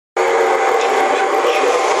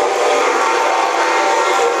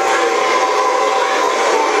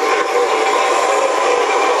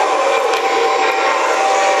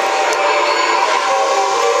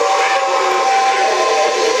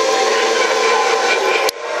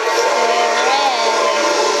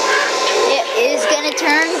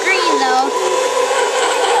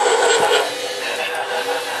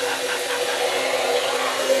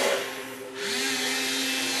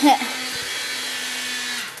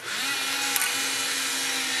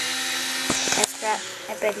Crap,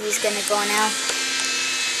 I bet he's gonna go now.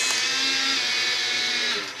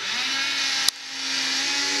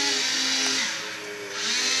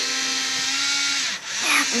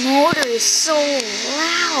 That motor is so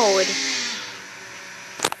loud.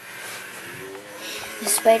 The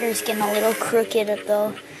spider's getting a little crooked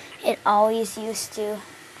though. It always used to.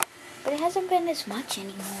 But it hasn't been as much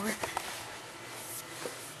anymore.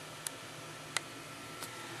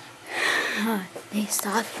 They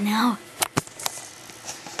stopped now.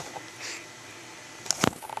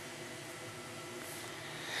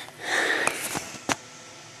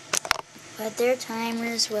 But their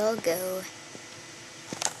timers will go.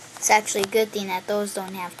 It's actually a good thing that those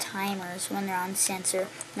don't have timers when they're on sensor.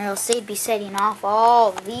 Or else they'd be setting off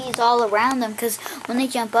all these all around them, because when they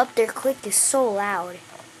jump up, their click is so loud.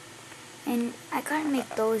 And I gotta make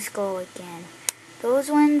those go again. Those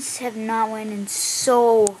ones have not went in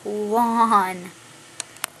so long.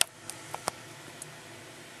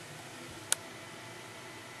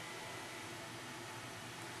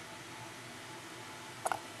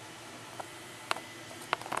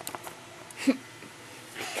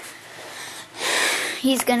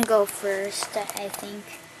 He's gonna go first, I think.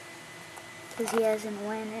 Because he hasn't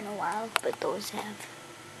went in a while, but those have.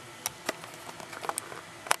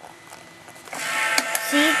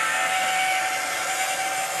 See?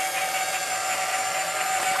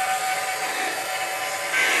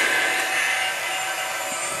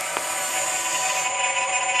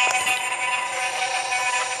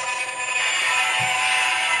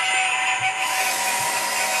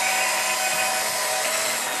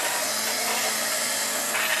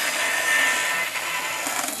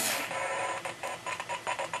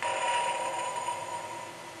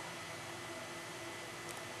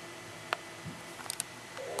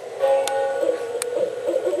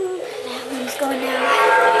 Going now.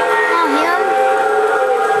 Now him.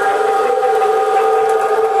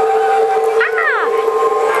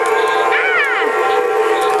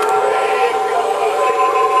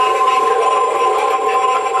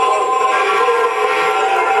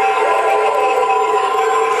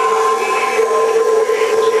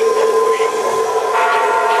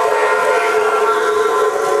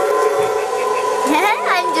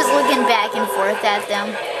 I'm just looking back and forth at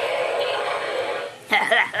them.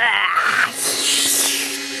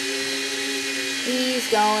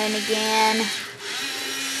 He's going again.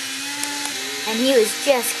 And he was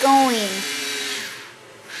just going.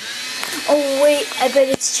 Oh wait, I bet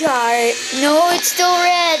it's charred. No, it's still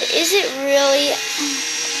red. Is it really?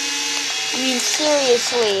 I mean,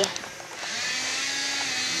 seriously.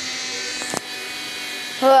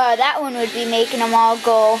 Oh, that one would be making them all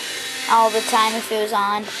go all the time if it was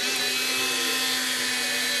on.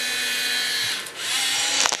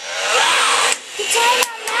 The timer!